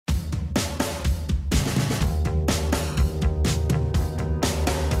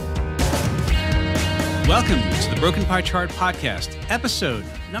Welcome to the Broken Pie Chart Podcast, episode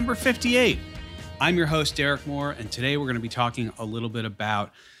number 58. I'm your host, Derek Moore, and today we're going to be talking a little bit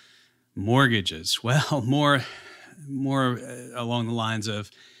about mortgages. Well, more along the lines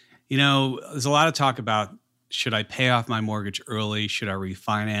of, there's a lot of talk about, should I pay off my mortgage early? Should I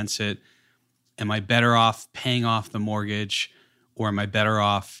refinance it? Am I better off paying off the mortgage, or am I better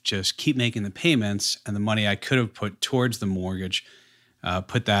off just keep making the payments and the money I could have put towards the mortgage,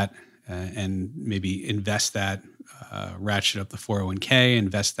 put that and maybe invest that, ratchet up the 401k,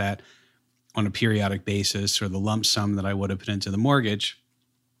 invest that on a periodic basis, or the lump sum that I would have put into the mortgage?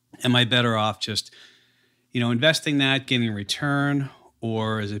 Am I better off just, investing that, getting a return,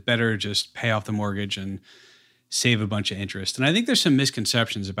 or is it better to just pay off the mortgage and save a bunch of interest? And I think there's some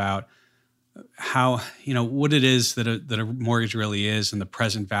misconceptions about how, what it is that a mortgage really is, and the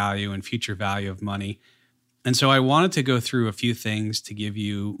present value and future value of money. And so I wanted to go through a few things to give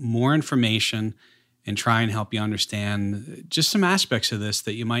you more information and try and help you understand just some aspects of this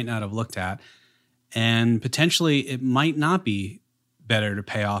that you might not have looked at. And potentially it might not be better to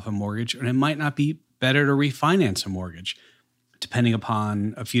pay off a mortgage, and it might not be better to refinance a mortgage, depending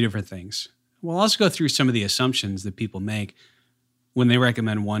upon a few different things. We'll also go through some of the assumptions that people make when they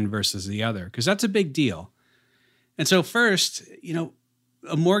recommend one versus the other, because that's a big deal. And so first,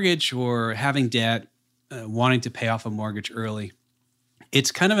 a mortgage or having debt, wanting to pay off a mortgage early,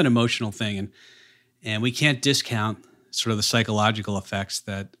 it's kind of an emotional thing. And we can't discount sort of the psychological effects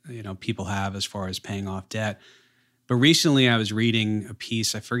that, people have as far as paying off debt. But recently I was reading a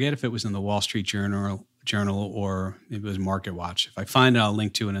piece, I forget if it was in the Wall Street Journal or maybe it was Market Watch. If I find it, I'll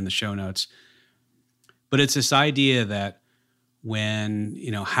link to it in the show notes. But it's this idea that when,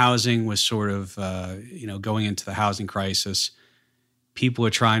 housing was sort of, going into the housing crisis, people were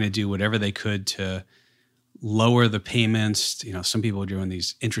trying to do whatever they could to lower the payments. Some people are doing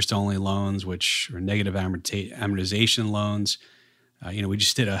these interest-only loans, which are negative amortization loans. We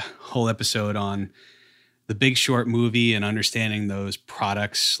just did a whole episode on the Big Short movie and understanding those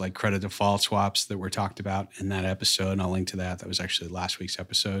products like credit default swaps that were talked about in that episode, and I'll link to that. That was actually last week's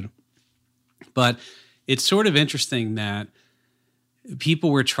episode. But it's sort of interesting that people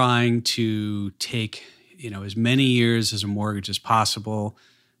were trying to take, as many years as a mortgage as possible,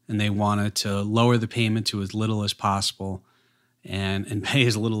 and they wanted to lower the payment to as little as possible and pay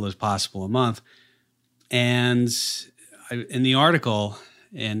as little as possible a month. And in the article,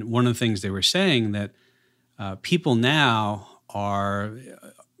 and one of the things they were saying that people now are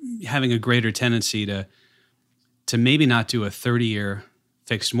having a greater tendency to maybe not do a 30-year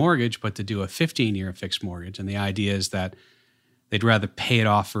fixed mortgage, but to do a 15-year fixed mortgage. And the idea is that they'd rather pay it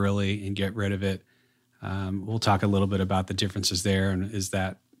off early and get rid of it. We'll talk a little bit about the differences there, and is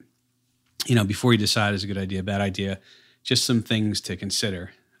that, before you decide is a good idea, bad idea, just some things to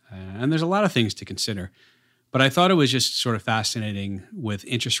consider. And there's a lot of things to consider. But I thought it was just sort of fascinating with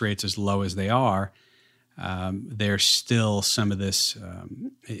interest rates as low as they are. There's still some of this,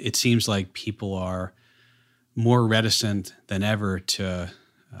 it seems like people are more reticent than ever to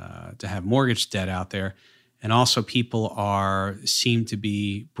have mortgage debt out there. And also people seem to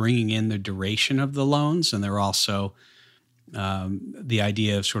be bringing in the duration of the loans, and they're also the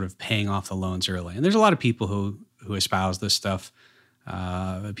idea of sort of paying off the loans early. And there's a lot of people who espouse this stuff.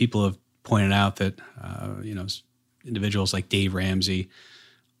 People have pointed out that, individuals like Dave Ramsey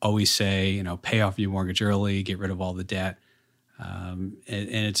always say, pay off your mortgage early, get rid of all the debt. And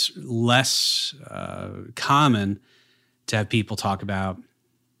it's less common to have people talk about,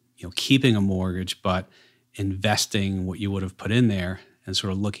 keeping a mortgage, but investing what you would have put in there and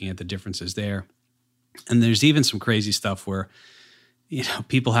sort of looking at the differences there. And there's even some crazy stuff where,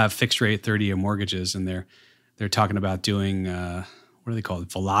 people have fixed rate 30-year mortgages, and they're talking about doing, what are they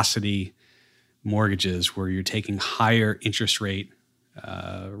called? Velocity mortgages, where you're taking higher interest rate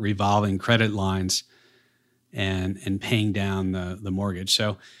revolving credit lines and paying down the mortgage.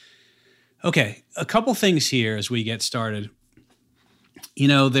 So, okay, a couple things here as we get started.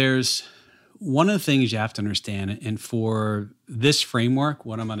 There's one of the things you have to understand, and for this framework,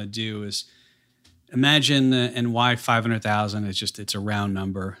 what I'm going to do is imagine, and why 500,000 is it's a round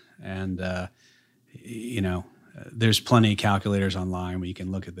number, and there's plenty of calculators online where you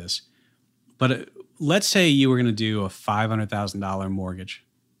can look at this. But let's say you were going to do a $500,000 mortgage,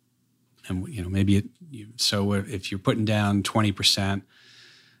 and maybe so if you're putting down 20%,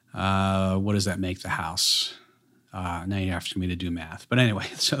 what does that make the house? Now you're asking me to do math, but anyway,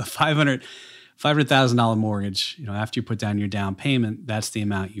 so the $500,000 mortgage, after you put down your down payment, that's the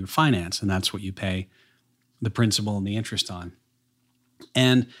amount you finance, and that's what you pay the principal and the interest on.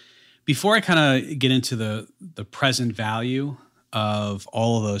 And before I kind of get into the present value of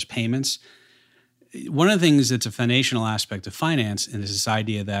all of those payments, one of the things that's a foundational aspect of finance is this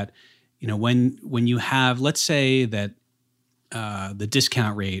idea that, when you have, let's say that the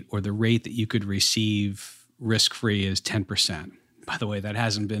discount rate or the rate that you could receive risk-free is 10%. By the way, that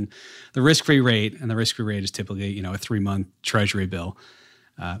hasn't been the risk-free rate, and the risk-free rate is typically, a 3-month treasury bill.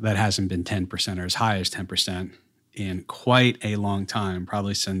 That hasn't been 10% or as high as 10% in quite a long time,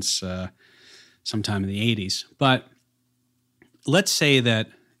 probably since sometime in the 80s. But let's say that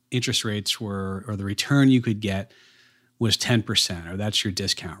interest rates or the return you could get was 10%, or that's your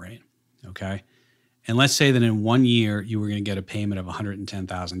discount rate, okay? And let's say that in 1 year, you were going to get a payment of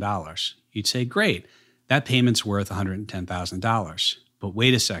 $110,000. You'd say, great, that payment's worth $110,000. But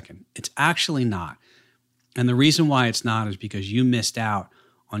wait a second, it's actually not. And the reason why it's not is because you missed out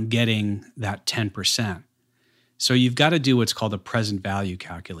on getting that 10%. So you've got to do what's called a present value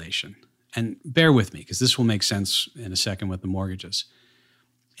calculation. And bear with me, because this will make sense in a second with the mortgages.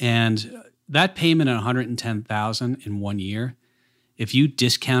 And that payment at $110,000 in 1 year, if you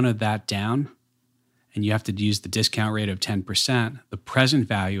discounted that down, and you have to use the discount rate of 10%, the present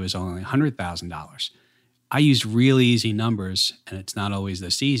value is only $100,000. I used really easy numbers, and it's not always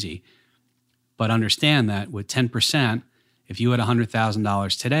this easy. But understand that with 10%, if you had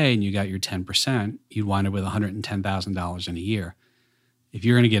 $100,000 today and you got your 10%, you'd wind up with $110,000 in a year. If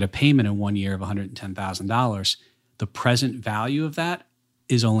you're going to get a payment in 1 year of $110,000, the present value of that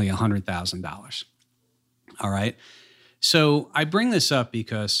is only $100,000. All right? So I bring this up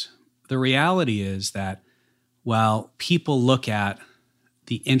because the reality is that while people look at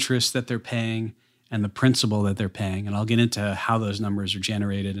the interest that they're paying and the principal that they're paying, and I'll get into how those numbers are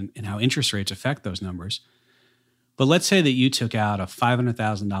generated and how interest rates affect those numbers. But let's say that you took out a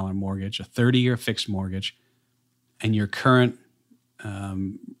 $500,000 mortgage, a 30-year fixed mortgage, and your current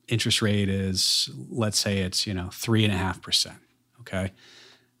interest rate is, let's say it's 3.5%. Okay,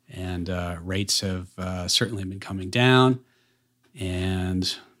 and rates have certainly been coming down,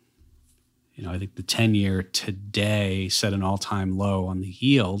 and I think the 10-year today set an all-time low on the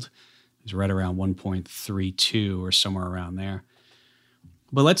yield. It's right around 1.32 or somewhere around there.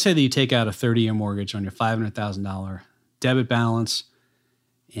 But let's say that you take out a 30-year mortgage on your $500,000 debit balance,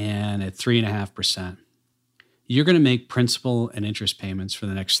 and at 3.5%, you're going to make principal and interest payments for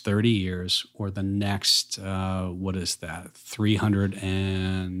the next 30 years, or the next,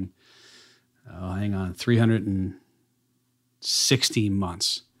 360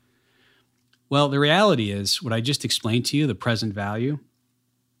 months. Well, the reality is what I just explained to you, the present value.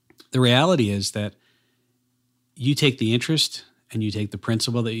 The reality is that you take the interest and you take the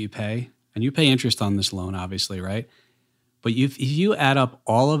principal that you pay, and you pay interest on this loan, obviously, right? But if you add up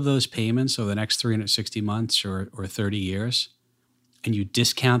all of those payments over the next 360 months or 30 years, and you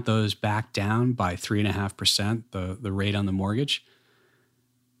discount those back down by 3.5%, the rate on the mortgage,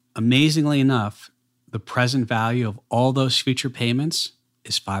 amazingly enough, the present value of all those future payments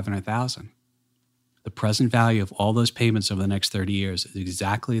is $500,000. The present value of all those payments over the next 30 years is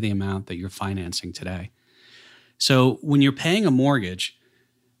exactly the amount that you're financing today. So when you're paying a mortgage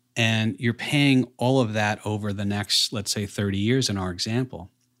and you're paying all of that over the next, let's say 30 years in our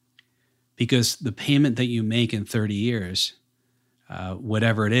example, because the payment that you make in 30 years,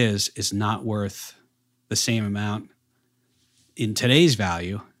 whatever it is not worth the same amount in today's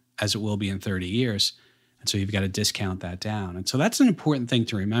value as it will be in 30 years. And so you've got to discount that down. And so that's an important thing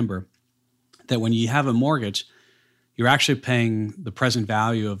to remember, that when you have a mortgage, you're actually paying the present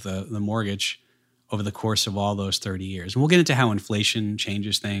value of the mortgage over the course of all those 30 years. And we'll get into how inflation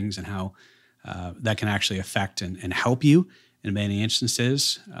changes things and how that can actually affect and help you in many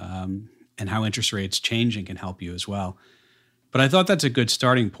instances, and how interest rates changing can help you as well. But I thought that's a good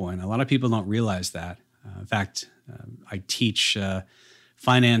starting point. A lot of people don't realize that. In fact, I teach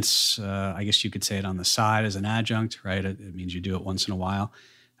finance, I guess you could say it on the side as an adjunct, right? It means you do it once in a while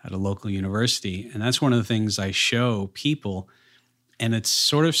at a local university. And that's one of the things I show people. And it's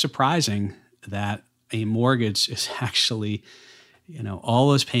sort of surprising that a mortgage is actually, all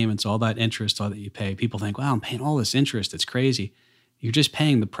those payments, all that interest, all that you pay. People think, wow, I'm paying all this interest. It's crazy. You're just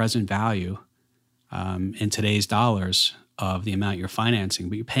paying the present value in today's dollars of the amount you're financing,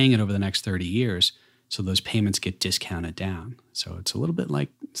 but you're paying it over the next 30 years. So those payments get discounted down. So it's a little bit like,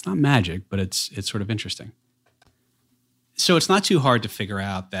 it's not magic, but it's sort of interesting. So it's not too hard to figure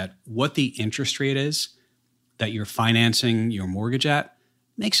out that what the interest rate is that you're financing your mortgage at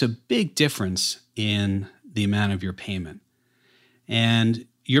makes a big difference in the amount of your payment. And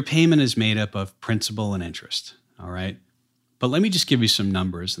your payment is made up of principal and interest, all right? But let me just give you some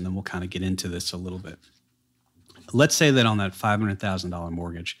numbers, and then we'll kind of get into this a little bit. Let's say that on that $500,000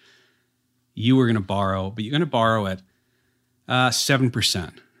 mortgage, you were going to borrow, but you're going to borrow at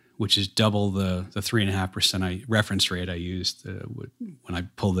 7%, which is double the 3.5% reference rate I used when I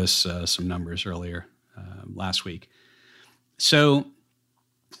pulled some numbers earlier last week. So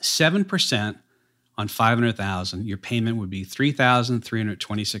 7% on $500,000, your payment would be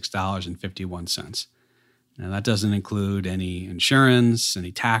 $3,326.51. Now that doesn't include any insurance,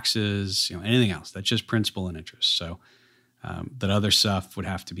 any taxes, anything else. That's just principal and interest. So that other stuff would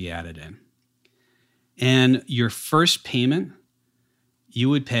have to be added in. And your first payment, you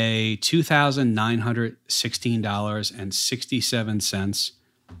would pay $2,916.67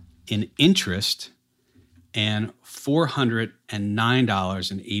 in interest and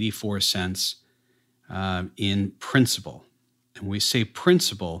 $409.84 in principal. And we say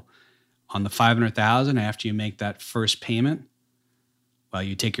principal on the $500,000 after you make that first payment. Well,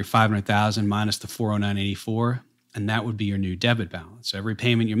 you take your $500,000 minus the $409.84, and that would be your new debit balance. So every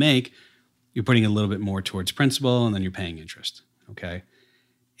payment you make, you're putting a little bit more towards principal, and then you're paying interest. Okay,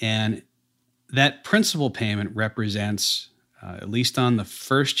 and that principal payment represents, at least on the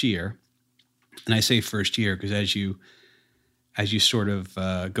first year, and I say first year because as you sort of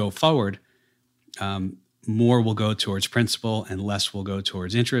go forward, more will go towards principal and less will go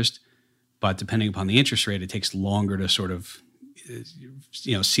towards interest. But depending upon the interest rate, it takes longer to sort of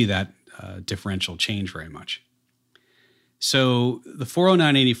see that differential change very much. So the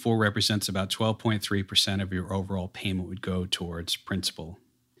 409.84 represents about 12.3% of your overall payment would go towards principal.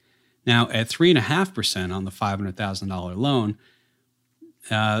 Now, at 3.5% on the $500,000 loan,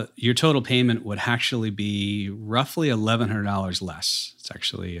 your total payment would actually be roughly $1,100 less. It's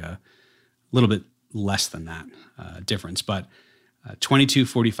actually a little bit less than that difference, but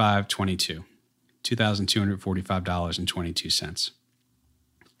 $2,245.22, $2,245.22.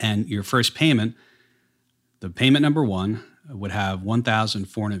 And your first payment, the payment number one, would have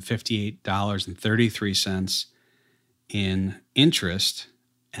 $1,458.33 in interest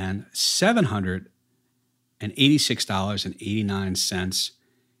and $786.89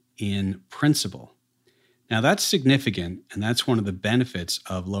 in principal. Now that's significant, and that's one of the benefits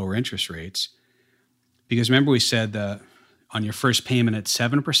of lower interest rates. Because remember we said on your first payment at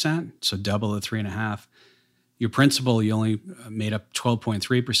 7%, so double the 3.5%, your principal, you only made up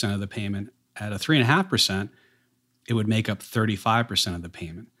 12.3% of the payment. At a 3.5%, it would make up 35% of the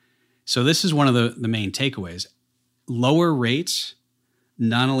payment. So this is one of the main takeaways. Lower rates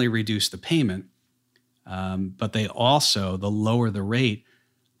not only reduce the payment, but they also, the lower the rate,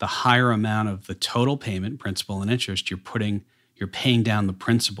 the higher amount of the total payment, principal and interest, you're paying down the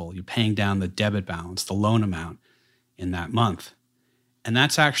principal, you're paying down the debit balance, the loan amount in that month. And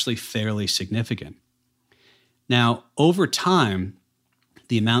that's actually fairly significant. Now, over time,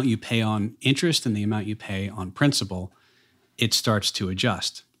 the amount you pay on interest and the amount you pay on principal, it starts to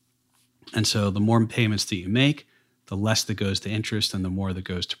adjust. And so the more payments that you make, the less that goes to interest and the more that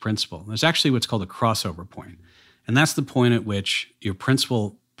goes to principal. There's actually what's called a crossover point. And that's the point at which your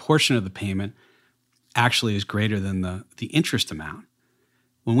principal portion of the payment actually is greater than the interest amount.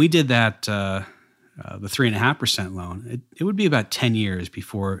 When we did that, the 3.5% loan, it would be about 10 years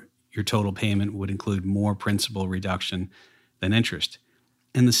before your total payment would include more principal reduction than interest.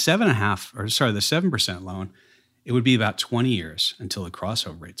 In the 7% loan, it would be about 20 years until the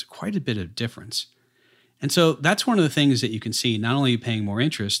crossover rate. So quite a bit of difference. And so that's one of the things that you can see. Not only are you paying more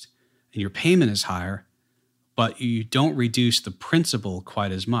interest and your payment is higher, but you don't reduce the principal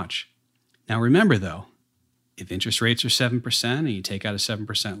quite as much. Now remember though, if interest rates are 7% and you take out a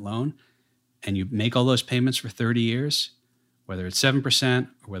 7% loan and you make all those payments for 30 years, whether it's 7%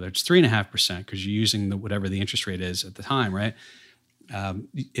 or whether it's 3.5%, because you're using whatever the interest rate is at the time, right?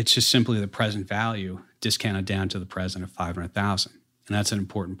 It's just simply the present value discounted down to the present of $500,000. And that's an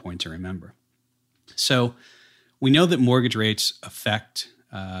important point to remember. So we know that mortgage rates affect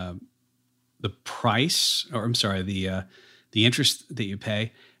the interest that you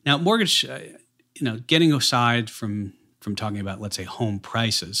pay. Now, mortgage, getting aside from talking about, let's say, home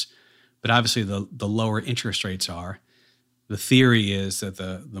prices, but obviously the lower interest rates are, the theory is that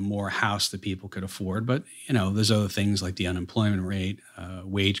the more house that people could afford, but there's other things like the unemployment rate,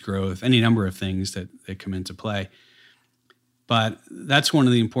 wage growth, any number of things that come into play. But that's one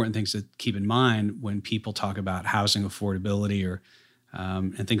of the important things to keep in mind when people talk about housing affordability or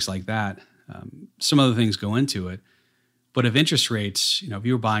and things like that. Some other things go into it. But if interest rates, if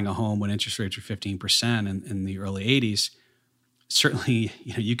you were buying a home when interest rates were 15% in the early 80s, certainly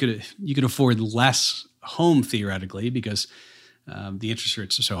you could afford less home theoretically because the interest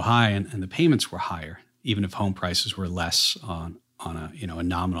rates are so high and the payments were higher, even if home prices were less on a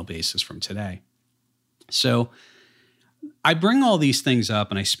nominal basis from today. So I bring all these things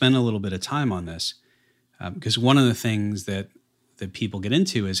up and I spend a little bit of time on this because one of the things that that people get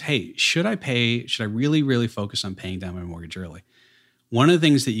into is, hey, should I really, really focus on paying down my mortgage early? One of the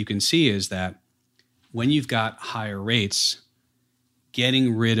things that you can see is that when you've got higher rates,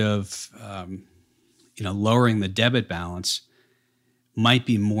 getting rid of, lowering the debit balance might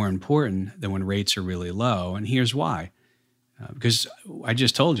be more important than when rates are really low. And here's why. Because I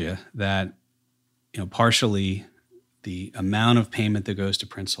just told you that, partially the amount of payment that goes to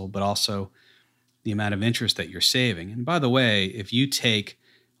principal, but also the amount of interest that you're saving. And by the way, if you take,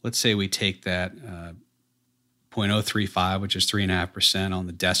 let's say we take that 0.035, which is 3.5% on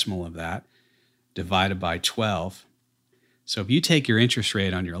the decimal of that, divided by 12. So if you take your interest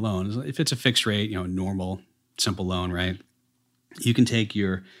rate on your loan, if it's a fixed rate, normal, simple loan, right? You can take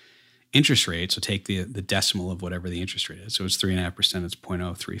your interest rate, so take the decimal of whatever the interest rate is. So it's 3.5%, it's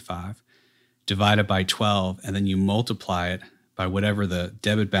 0.035, divided by 12, and then you multiply it by whatever the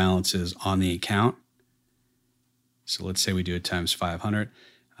debit balance is on the account. So let's say we do it times 500.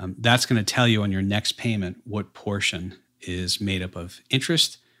 That's going to tell you on your next payment what portion is made up of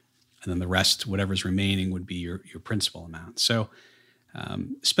interest, and then the rest, whatever's remaining, would be your principal amount. So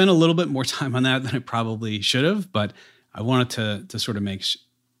spend a little bit more time on that than I probably should have, but I wanted to sort of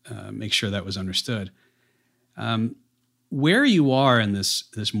make sure that was understood. Where you are in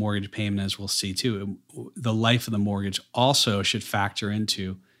this mortgage payment, as we'll see too, the life of the mortgage also should factor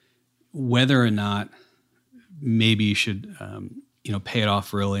into whether or not maybe you should pay it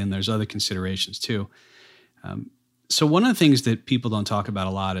off early, and there's other considerations too. So one of the things that people don't talk about a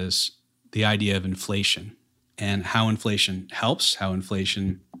lot is the idea of inflation and how inflation helps, how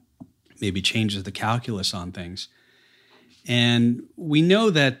inflation maybe changes the calculus on things. And we know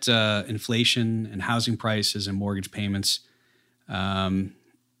that inflation and housing prices and mortgage payments,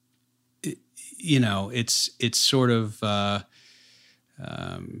 it's sort of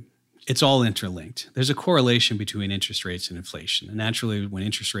it's all interlinked. There's a correlation between interest rates and inflation. And naturally, when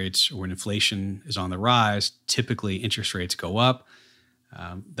interest rates or when inflation is on the rise, typically interest rates go up.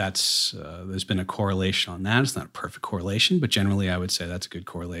 There's been a correlation on that. It's not a perfect correlation, but generally I would say that's a good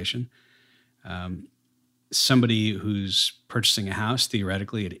correlation. Somebody who's purchasing a house,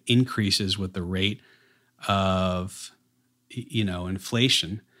 theoretically, it increases with the rate of,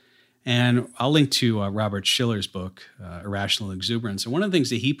 inflation. And I'll link to Robert Shiller's book, Irrational Exuberance. And one of the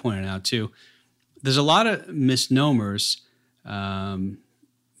things that he pointed out too, there's a lot of misnomers, when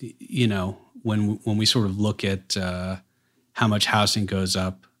we sort of look at how much housing goes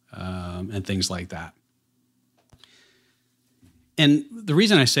up and things like that. And the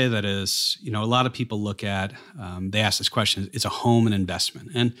reason I say that is, a lot of people look at, they ask this question, is a home an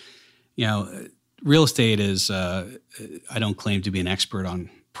investment? And, real estate is, I don't claim to be an expert on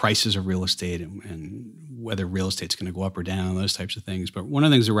prices of real estate and whether real estate's going to go up or down, those types of things. But one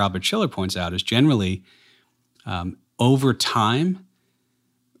of the things that Robert Shiller points out is generally, over time,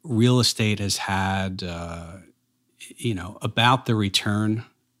 real estate has had, about the return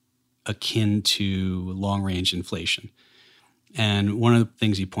akin to long-range inflation. And one of the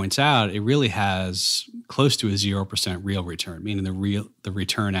things he points out, it really has close to a 0% real return, meaning the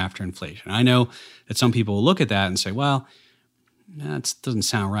return after inflation. I know that some people will look at that and say, well, that doesn't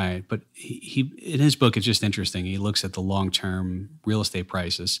sound right. But he in his book, it's just interesting. He looks at the long-term real estate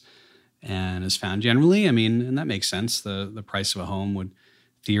prices and has found generally, and that makes sense. The price of a home would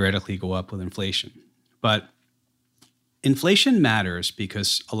theoretically go up with inflation. But inflation matters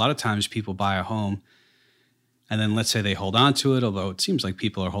because a lot of times people buy a home and then let's say they hold on to it, although it seems like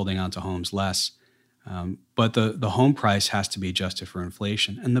people are holding on to homes less. But the home price has to be adjusted for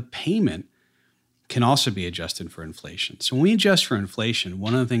inflation. And the payment can also be adjusted for inflation. So when we adjust for inflation,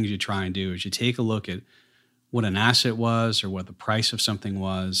 one of the things you try and do is you take a look at what an asset was or what the price of something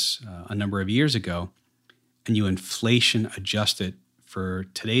was a number of years ago, and you inflation adjust it for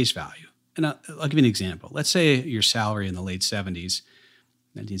today's value. And I'll give you an example. Let's say your salary in the late 70s,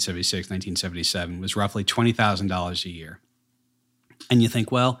 1976, 1977, was roughly $20,000 a year. And you think,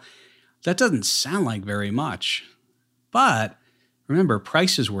 well, that doesn't sound like very much. But remember,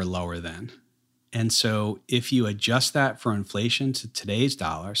 prices were lower then. And so if you adjust that for inflation to today's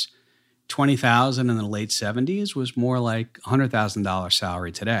dollars, $20,000 in the late 70s was more like $100,000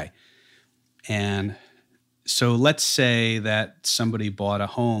 salary today. And so let's say that somebody bought a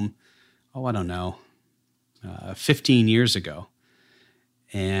home, 15 years ago.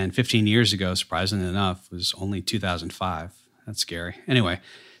 And 15 years ago, surprisingly enough, was only 2005. That's scary. Anyway,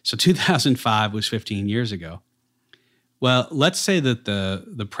 so 2005 was 15 years ago. Well, let's say that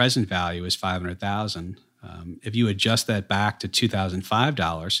the present value is $500,000. If you adjust that back to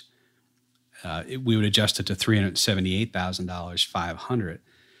 $2005, we would adjust it to $378,500.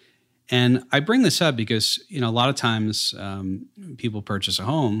 And I bring this up because, a lot of times people purchase a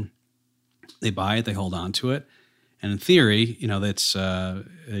home, they buy it, they hold on to it. And in theory, that's it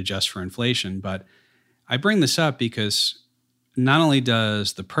adjusts for inflation. But I bring this up because not only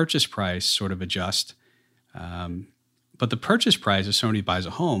does the purchase price sort of adjust, but the purchase price, if somebody buys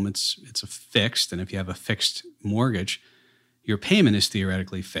a home, it's a fixed. And if you have a fixed mortgage, your payment is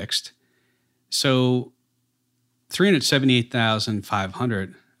theoretically fixed. So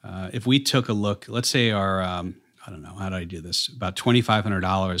 $378,500. If we took a look, let's say our, I don't know, how do I do this? About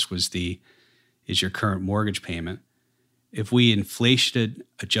 $2,500 is your current mortgage payment. If we inflation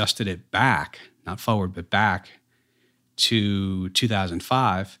adjusted it back, not forward, but back to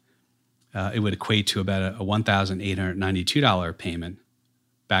 2005, it would equate to about a $1,892 payment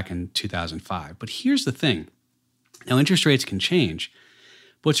back in 2005. But here's the thing. Now, interest rates can change.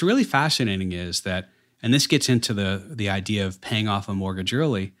 But what's really fascinating is that, and this gets into the idea of paying off a mortgage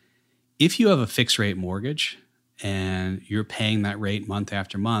early, if you have a fixed rate mortgage and you're paying that rate month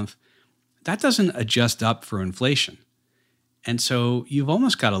after month, that doesn't adjust up for inflation. And so you've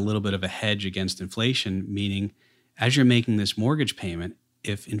almost got a little bit of a hedge against inflation, meaning as you're making this mortgage payment,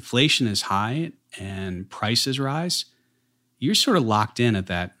 if inflation is high and prices rise, you're sort of locked in at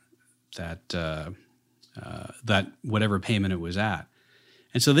that whatever payment it was at.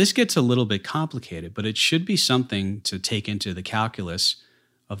 And so this gets a little bit complicated, but it should be something to take into the calculus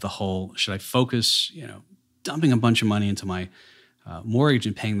of the whole, should I focus, dumping a bunch of money into my mortgage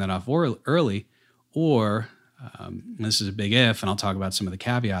and paying that off early, or this is a big if, and I'll talk about some of the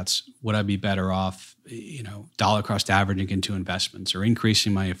caveats, would I be better off, dollar cost averaging into investments or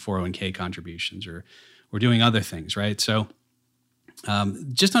increasing my 401k contributions or doing other things, right? So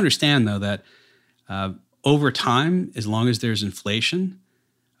just understand, though, that over time, as long as there's inflation,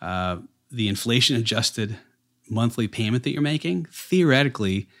 the inflation adjusted monthly payment that you're making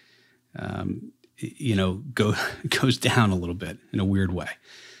theoretically, goes down a little bit in a weird way.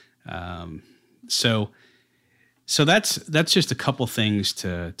 So that's just a couple things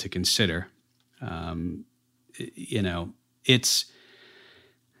to consider.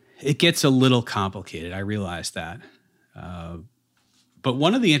 It gets a little complicated. I realize that. But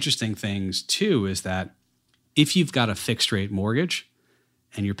one of the interesting things too is that if you've got a fixed rate mortgage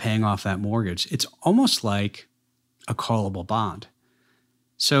and you're paying off that mortgage, it's almost like a callable bond.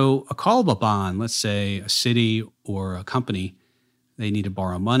 So a callable bond, let's say a city or a company, they need to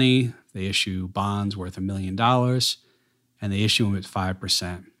borrow money. They issue bonds worth $1 million and they issue them at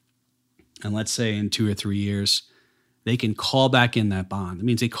 5%. And let's say in 2 or 3 years, they can call back in that bond. It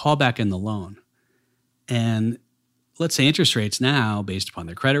means they call back in the loan. And let's say interest rates now, based upon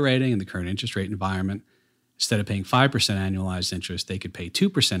their credit rating and the current interest rate environment, instead of paying 5% annualized interest, they could pay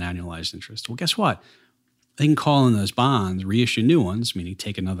 2% annualized interest. Well, guess what? They can call in those bonds, reissue new ones, meaning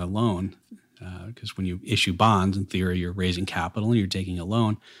take another loan, because when you issue bonds, in theory, you're raising capital and you're taking a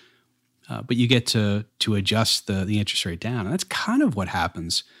loan, but you get to adjust the interest rate down. And that's kind of what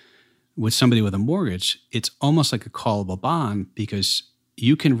happens with somebody with a mortgage. It's almost like a callable bond because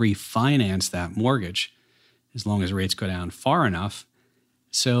you can refinance that mortgage as long as rates go down far enough.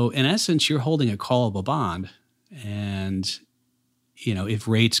 So in essence, you're holding a callable bond, and if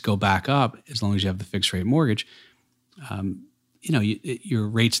rates go back up, as long as you have the fixed rate mortgage, your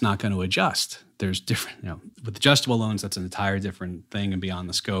rate's not going to adjust. There's different, with adjustable loans, that's an entire different thing and beyond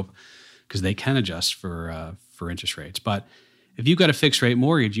the scope because they can adjust for interest rates. But if you've got a fixed rate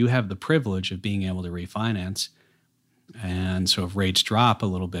mortgage, you have the privilege of being able to refinance. And so if rates drop a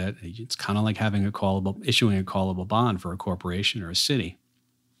little bit, it's kind of like issuing a callable bond for a corporation or a city.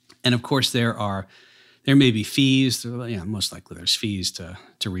 And of course, there may be fees. Most likely there's fees to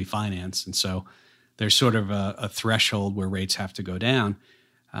refinance. And so there's sort of a threshold where rates have to go down.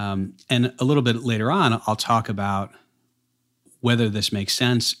 And a little bit later on, I'll talk about whether this makes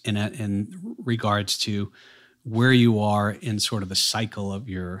sense in regards to where you are in sort of the cycle of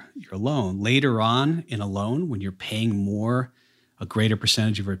your loan. Later on in a loan, when you're paying more, a greater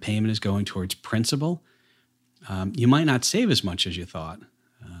percentage of your payment is going towards principal, you might not save as much as you thought.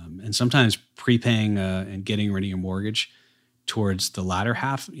 And sometimes prepaying and getting rid of your mortgage towards the latter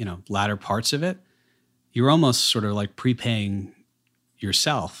half, latter parts of it, you're almost sort of like prepaying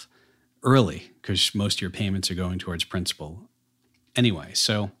yourself early because most of your payments are going towards principal. Anyway,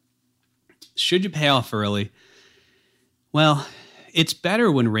 so should you pay off early? Well, it's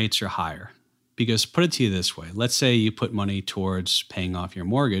better when rates are higher because put it to you this way. Let's say you put money towards paying off your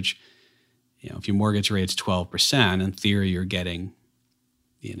mortgage. If your mortgage rate's 12%, in theory, you're getting,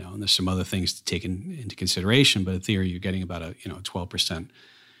 and there's some other things to take into consideration, but in theory, you're getting about a 12%,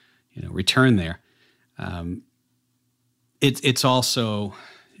 return there. It's also,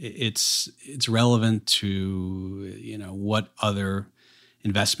 It's relevant to, what other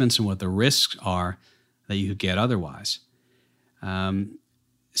investments and what the risks are that you could get otherwise.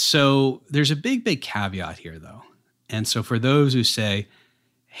 So there's a big caveat here, though. And so for those who say,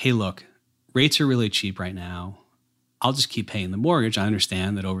 hey, look, rates are really cheap right now, I'll just keep paying the mortgage. I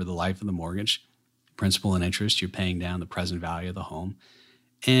understand that over the life of the mortgage, principal and interest, you're paying down the present value of the home.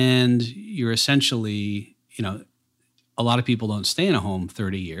 And you're essentially, a lot of people don't stay in a home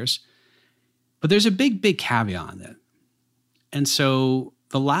 30 years. But there's a big caveat on that. And so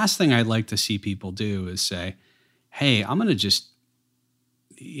the last thing I'd like to see people do is say, hey, I'm going to just,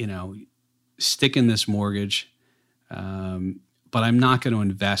 stick in this mortgage, but I'm not going to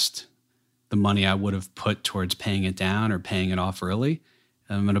invest the money I would have put towards paying it down or paying it off early.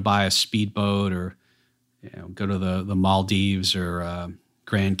 I'm going to buy a speedboat or go to the Maldives or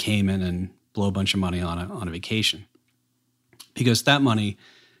Grand Cayman and blow a bunch of money on a vacation, because that money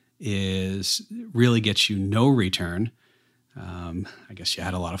really gets you no return. I guess you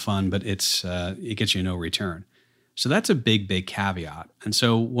had a lot of fun, but it gets you no return. So that's a big caveat. And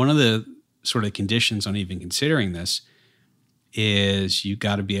so one of the sort of conditions on even considering this is you've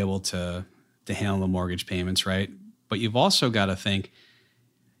got to be able to handle the mortgage payments, right? But you've also got to think,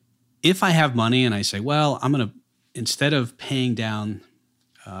 if I have money and I say, well, I'm going to, instead of paying down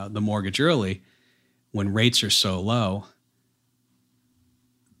the mortgage early when rates are so low,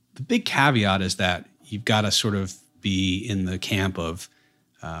 the big caveat is that you've got to sort of be in the camp of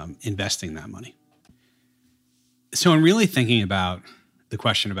investing that money. So in really thinking about the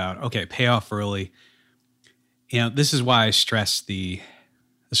question about, okay, pay off early, this is why I stress the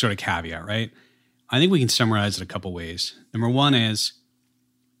sort of caveat, right? I think we can summarize it a couple ways. Number one is,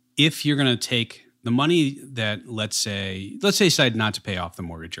 if you're going to take the money that, let's say you decide not to pay off the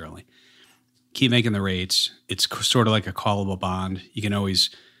mortgage early, keep making the rates. It's sort of like a callable bond. You can always,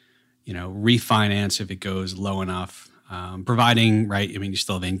 refinance if it goes low enough, providing, right? I mean, you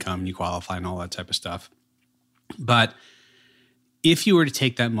still have income, you qualify and all that type of stuff. But if you were to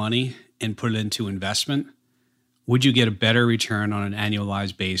take that money and put it into investment, would you get a better return on an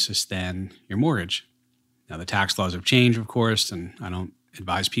annualized basis than your mortgage? Now, the tax laws have changed, of course, and I don't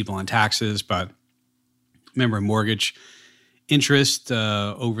advise people on taxes, but remember, mortgage interest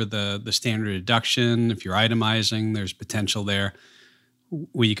over the standard deduction, if you're itemizing, there's potential there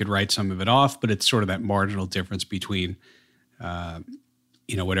where you could write some of it off, but it's sort of that marginal difference between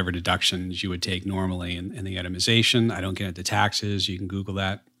whatever deductions you would take normally and the itemization. I don't get into taxes. You can Google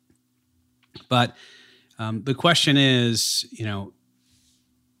that. But the question is,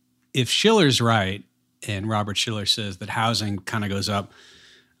 if Shiller's right, and Robert Shiller says that housing kind of goes up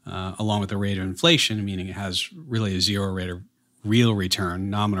along with the rate of inflation, meaning it has really a zero rate of real return.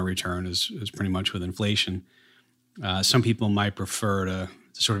 Nominal return is pretty much with inflation. Some people might prefer to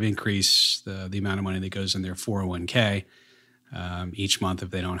sort of increase the amount of money that goes in their 401k each month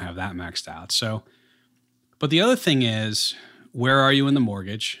if they don't have that maxed out. So, but the other thing is, where are you in the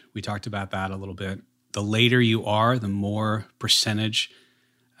mortgage? We talked about that a little bit. The later you are, the more percentage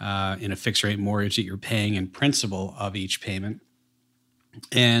in a fixed rate mortgage that you're paying in principal of each payment.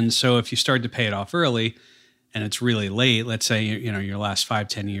 And so if you start to pay it off early and it's really late, let's say, your last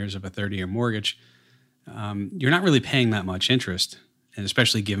 5-10 years of a 30-year mortgage, you're not really paying that much interest, and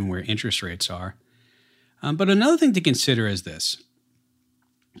especially given where interest rates are. But another thing to consider is this.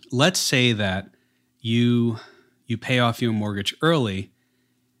 Let's say that you pay off your mortgage early,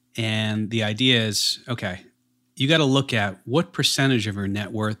 and the idea is, okay, you got to look at what percentage of your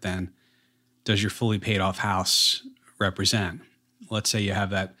net worth then does your fully paid off house represent. Let's say you have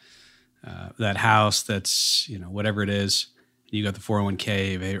that house that's, whatever it is, you got the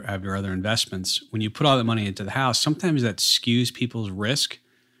 401k, you have your other investments. When you put all that money into the house, sometimes that skews people's risk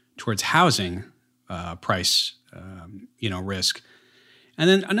towards housing price, risk. And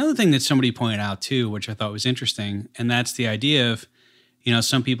then another thing that somebody pointed out too, which I thought was interesting, and that's the idea of,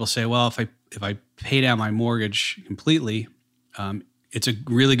 some people say, well, if I pay down my mortgage completely, it's a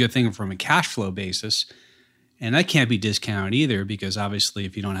really good thing from a cash flow basis. And that can't be discounted either, because obviously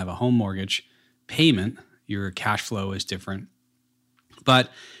if you don't have a home mortgage payment, your cash flow is different. But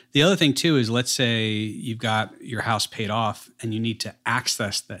the other thing too is, let's say you've got your house paid off and you need to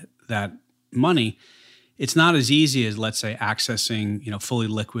access that money. It's not as easy as, let's say, accessing, fully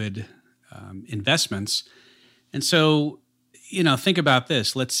liquid investments. And so, think about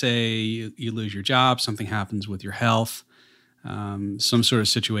this. Let's say you lose your job, something happens with your health, some sort of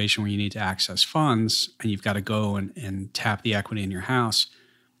situation where you need to access funds, and you've got to go and tap the equity in your house.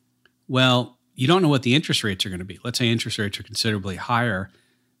 Well, you don't know what the interest rates are going to be. Let's say interest rates are considerably higher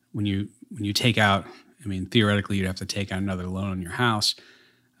when you take out. I mean, theoretically, you'd have to take out another loan on your house.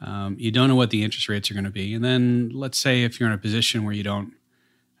 You don't know what the interest rates are going to be. And then let's say if you're in a position where you don't,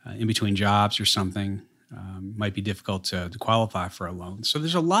 in between jobs or something, might be difficult to qualify for a loan. So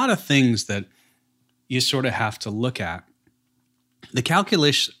there's a lot of things that you sort of have to look at. The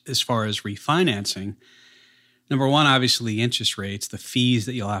calculus as far as refinancing, number one, obviously the interest rates, the fees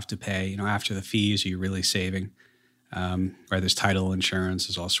that you'll have to pay. After the fees, are you really saving? Right? There's title insurance,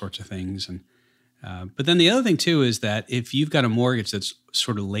 there's all sorts of things. But then the other thing too is that if you've got a mortgage that's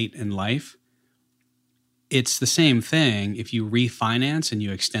sort of late in life, it's the same thing. If you refinance and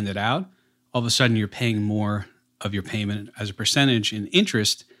you extend it out, all of a sudden you're paying more of your payment as a percentage in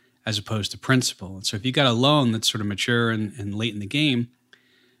interest as opposed to principal. And so if you've got a loan that's sort of mature and late in the game,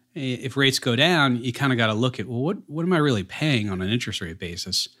 if rates go down, you kind of got to look at, well, what am I really paying on an interest rate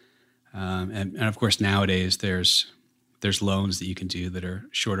basis? And of course, nowadays there's loans that you can do that are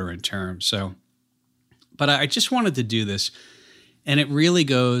shorter in term. But I just wanted to do this. And it really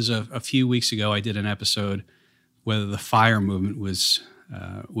goes, a few weeks ago, I did an episode whether the FIRE movement was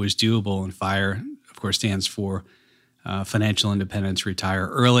doable. And FIRE, of course, stands for Financial Independence, Retire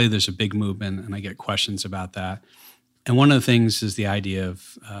Early. There's a big movement, and I get questions about that. And one of the things is the idea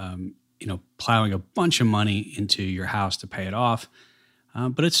of, plowing a bunch of money into your house to pay it off.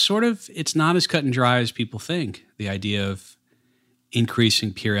 But it's not as cut and dry as people think. The idea of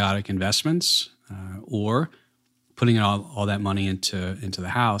increasing periodic investments or putting all that money into the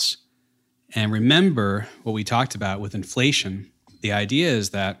house. And remember what we talked about with inflation. The idea is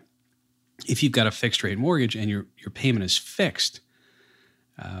that if you've got a fixed rate mortgage and your payment is fixed,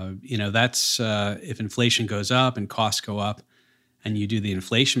 that's if inflation goes up and costs go up and you do the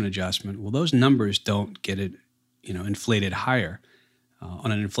inflation adjustment, well, those numbers don't get it, inflated higher.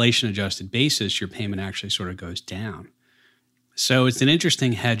 On an inflation adjusted basis, your payment actually sort of goes down. So it's an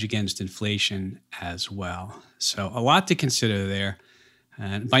interesting hedge against inflation as well. So a lot to consider there.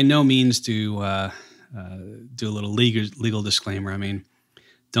 And by no means do a little legal disclaimer. I mean,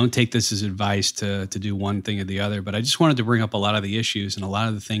 don't take this as advice to do one thing or the other, but I just wanted to bring up a lot of the issues and a lot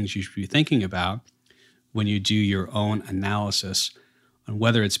of the things you should be thinking about when you do your own analysis on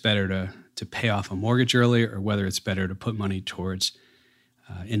whether it's better to pay off a mortgage early or whether it's better to put money towards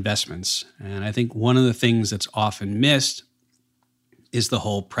investments. And I think one of the things that's often missed is the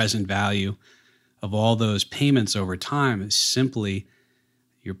whole present value of all those payments over time is simply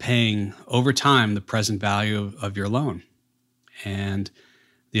you're paying over time the present value of your loan. And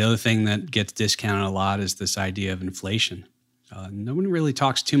the other thing that gets discounted a lot is this idea of inflation. No one really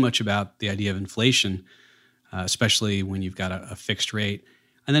talks too much about the idea of inflation, especially when you've got a fixed rate.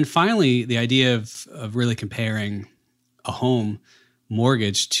 And then finally, the idea of really comparing a home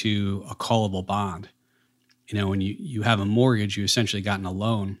mortgage to a callable bond. When you have a mortgage, you essentially gotten a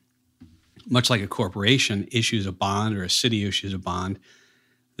loan. Much like a corporation issues a bond or a city issues a bond,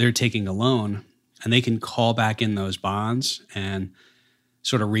 they're taking a loan and they can call back in those bonds and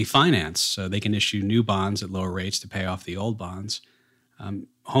sort of refinance. So they can issue new bonds at lower rates to pay off the old bonds.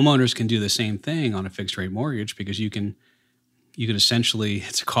 Homeowners can do the same thing on a fixed rate mortgage because you can essentially,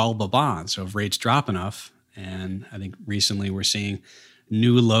 it's a callable bond. So if rates drop enough, and I think recently we're seeing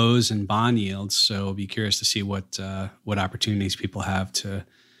new lows in bond yields. So I'll be curious to see what opportunities people have to,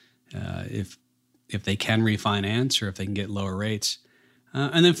 if they can refinance or if they can get lower rates.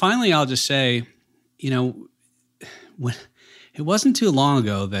 And then finally, I'll just say, when it wasn't too long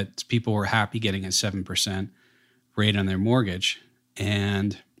ago that people were happy getting a 7% rate on their mortgage.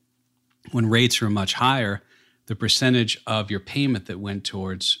 And when rates were much higher, the percentage of your payment that went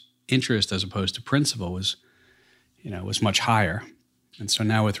towards interest as opposed to principal was much higher. And so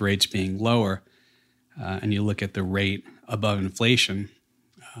now with rates being lower, and you look at the rate above inflation,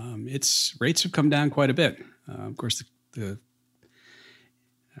 rates have come down quite a bit. Of course, the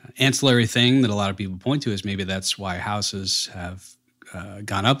ancillary thing that a lot of people point to is maybe that's why houses have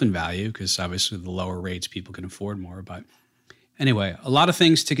gone up in value, because obviously the lower rates people can afford more. But anyway, a lot of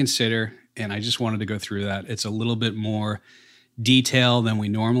things to consider, and I just wanted to go through that. It's a little bit more detail than we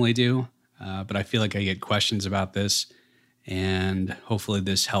normally do, but I feel like I get questions about this. And hopefully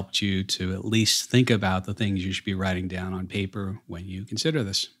this helped you to at least think about the things you should be writing down on paper when you consider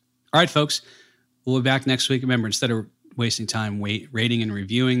this. All right, folks, we'll be back next week. Remember, instead of wasting time rating and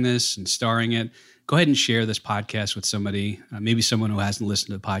reviewing this and starring it, go ahead and share this podcast with somebody, maybe someone who hasn't listened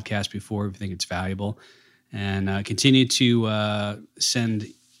to the podcast before if you think it's valuable. And continue to send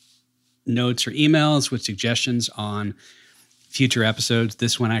notes or emails with suggestions on future episodes.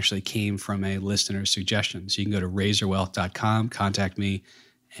 This one actually came from a listener's suggestion. So you can go to razorwealth.com, contact me,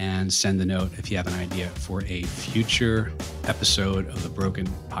 and send a note if you have an idea for a future episode of the Broken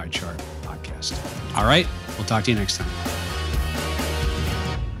Pie Chart podcast. All right, we'll talk to you next time.